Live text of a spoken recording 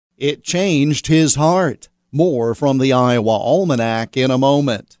It changed his heart. More from the Iowa Almanac in a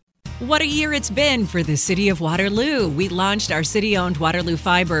moment. What a year it's been for the city of Waterloo. We launched our city-owned Waterloo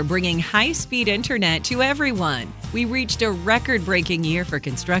Fiber, bringing high-speed internet to everyone. We reached a record-breaking year for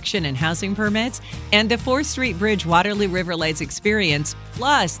construction and housing permits, and the 4th Street Bridge Waterloo River Lights experience,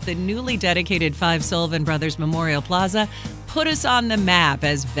 plus the newly dedicated 5 Sullivan Brothers Memorial Plaza, put us on the map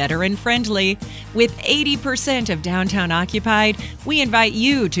as veteran-friendly. With 80% of downtown occupied, we invite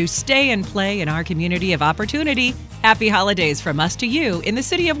you to stay and play in our community of opportunity. Happy holidays from us to you in the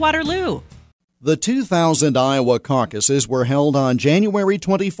city of Waterloo. The 2000 Iowa caucuses were held on January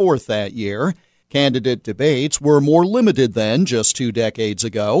 24th that year. Candidate debates were more limited than just 2 decades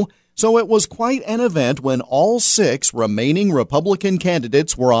ago, so it was quite an event when all 6 remaining Republican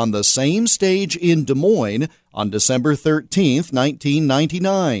candidates were on the same stage in Des Moines on December 13th,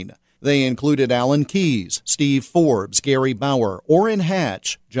 1999. They included Alan Keyes, Steve Forbes, Gary Bauer, Orrin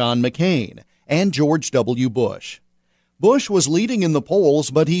Hatch, John McCain, and George W. Bush. Bush was leading in the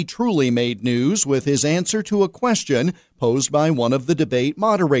polls, but he truly made news with his answer to a question posed by one of the debate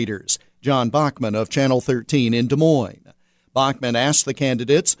moderators, John Bachman of Channel 13 in Des Moines. Bachman asked the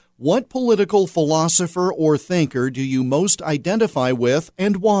candidates, "What political philosopher or thinker do you most identify with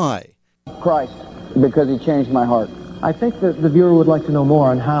and why?" Christ, because he changed my heart. I think that the viewer would like to know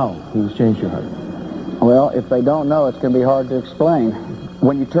more on how he's changed your heart. Well, if they don't know, it's going to be hard to explain.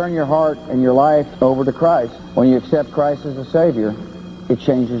 When you turn your heart and your life over to Christ, when you accept Christ as a Savior, it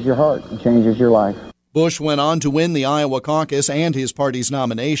changes your heart, it changes your life. Bush went on to win the Iowa caucus and his party's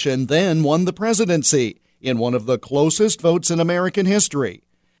nomination, then won the presidency in one of the closest votes in American history.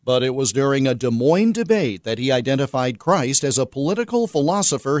 But it was during a Des Moines debate that he identified Christ as a political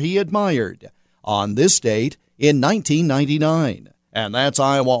philosopher he admired on this date in 1999. And that's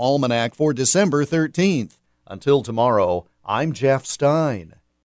Iowa Almanac for December 13th. Until tomorrow, I'm Jeff Stein.